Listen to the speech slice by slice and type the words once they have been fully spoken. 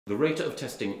the rate of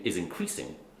testing is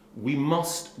increasing, we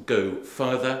must go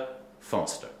further,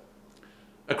 faster.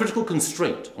 A critical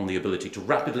constraint on the ability to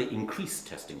rapidly increase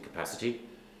testing capacity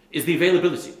is the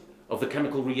availability of the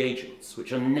chemical reagents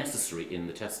which are necessary in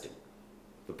the testing.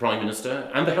 The Prime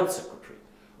Minister and the Health Secretary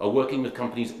are working with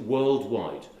companies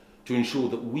worldwide to ensure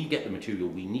that we get the material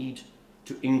we need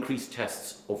to increase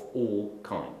tests of all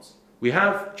kinds. We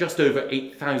have just over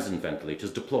 8,000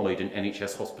 ventilators deployed in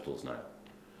NHS hospitals now.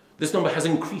 This number has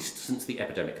increased since the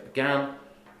epidemic began,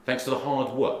 thanks to the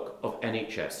hard work of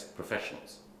NHS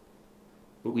professionals.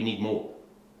 But we need more.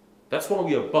 That's why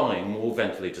we are buying more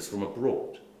ventilators from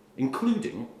abroad,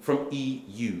 including from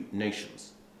EU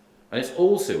nations. And it's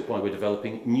also why we're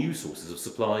developing new sources of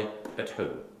supply at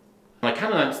home. I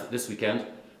can announce that this weekend,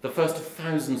 the first of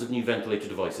thousands of new ventilator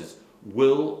devices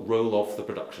will roll off the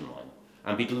production line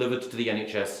and be delivered to the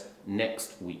NHS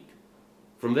next week.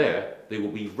 From there, they will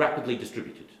be rapidly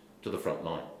distributed to the front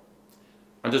line.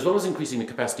 And as well as increasing the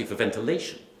capacity for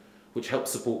ventilation, which helps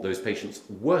support those patients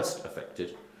worst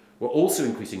affected, we're also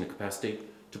increasing the capacity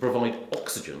to provide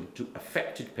oxygen to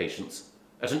affected patients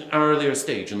at an earlier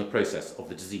stage in the process of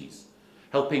the disease,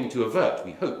 helping to avert,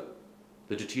 we hope,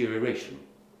 the deterioration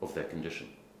of their condition.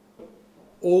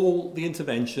 All the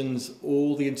interventions,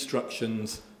 all the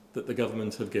instructions that the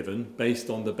government have given, based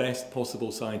on the best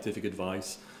possible scientific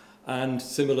advice, and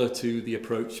similar to the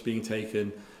approach being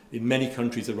taken in many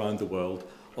countries around the world,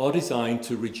 are designed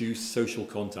to reduce social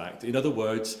contact. In other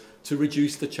words, to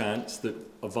reduce the chance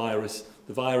that the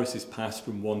virus is passed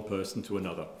from one person to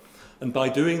another. And by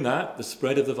doing that, the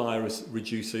spread of the virus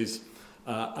reduces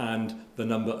and the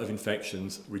number of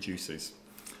infections reduces.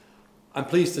 I'm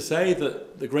pleased to say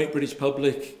that the great British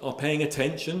public are paying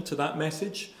attention to that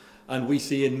message, and we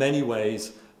see in many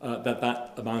ways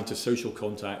that amount of social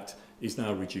contact is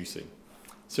now reducing.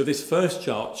 So this first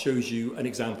chart shows you an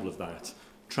example of that,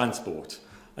 transport.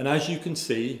 And as you can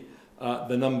see,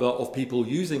 the number of people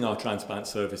using our transplant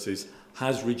services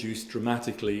has reduced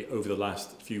dramatically over the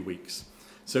last few weeks.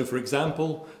 So for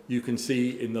example, you can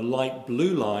see in the light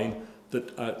blue line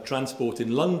that transport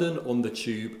in London on the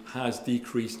tube has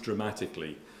decreased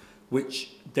dramatically,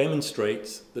 which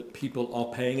demonstrates that people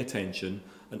are paying attention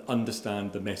and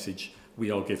understand the message we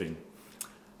are giving.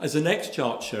 As the next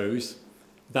chart shows,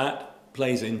 that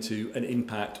plays into an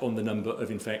impact on the number of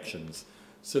infections.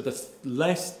 So the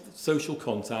less social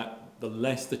contact, the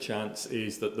less the chance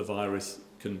is that the virus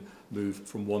can move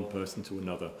from one person to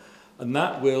another. And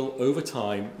that will, over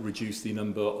time, reduce the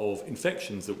number of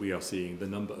infections that we are seeing, the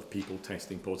number of people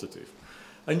testing positive.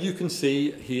 And you can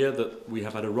see here that we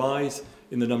have had a rise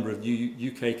in the number of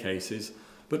new UK cases,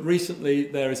 but recently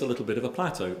there is a little bit of a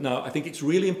plateau. Now, I think it's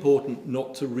really important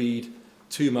not to read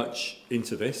too much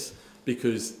into this,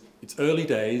 because it's early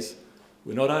days,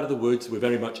 we're not out of the woods, we're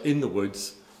very much in the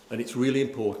woods, and it's really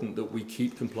important that we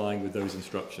keep complying with those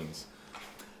instructions.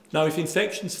 Now, if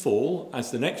infections fall,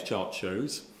 as the next chart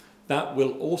shows, that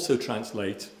will also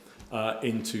translate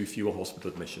into fewer hospital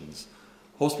admissions.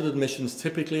 Hospital admissions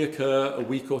typically occur a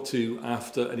week or two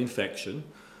after an infection.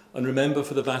 And remember,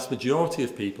 for the vast majority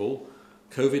of people,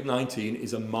 COVID-19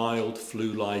 is a mild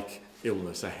flu-like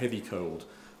illness, a heavy cold.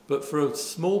 But for a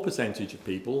small percentage of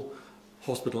people,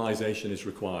 hospitalisation is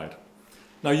required.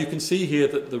 Now, you can see here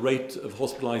that the rate of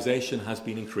hospitalisation has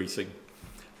been increasing.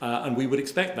 And we would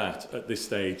expect that at this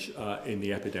stage in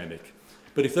the epidemic.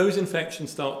 But if those infections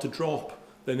start to drop,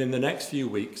 then in the next few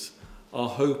weeks, our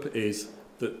hope is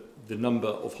that the number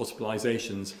of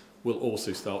hospitalisations will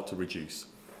also start to reduce.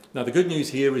 Now, the good news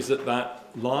here is that that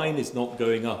line is not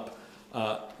going up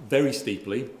very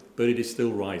steeply, but it is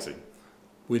still rising.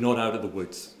 We're not out of the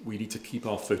woods. We need to keep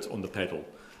our foot on the pedal.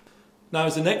 Now,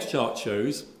 as the next chart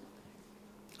shows,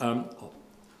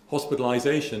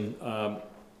 hospitalisation,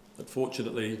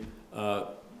 unfortunately,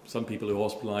 some people who are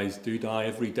hospitalised do die.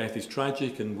 Every death is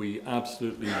tragic, and we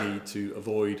absolutely need to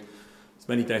avoid as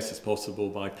many deaths as possible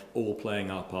by all playing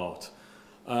our part.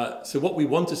 So what we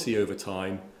want to see over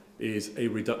time is a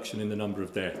reduction in the number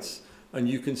of deaths. And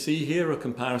you can see here a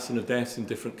comparison of deaths in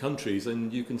different countries,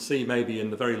 and you can see maybe in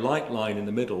the very light line in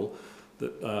the middle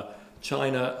that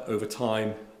China over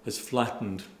time has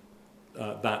flattened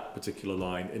that particular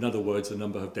line. In other words, the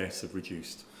number of deaths have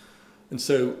reduced. And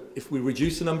so if we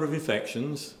reduce the number of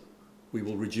infections, we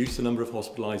will reduce the number of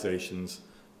hospitalisations,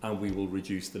 and we will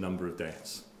reduce the number of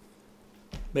deaths.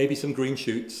 Maybe some green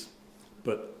shoots,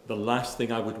 but the last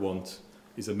thing I would want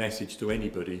is a message to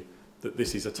anybody that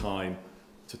this is a time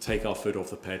to take our foot off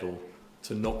the pedal,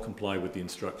 to not comply with the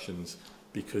instructions,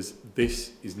 because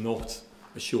this is not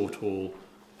a short haul.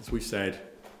 As we've said,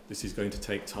 this is going to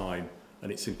take time,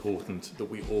 and it's important that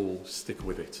we all stick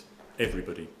with it.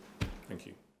 Everybody. Thank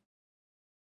you.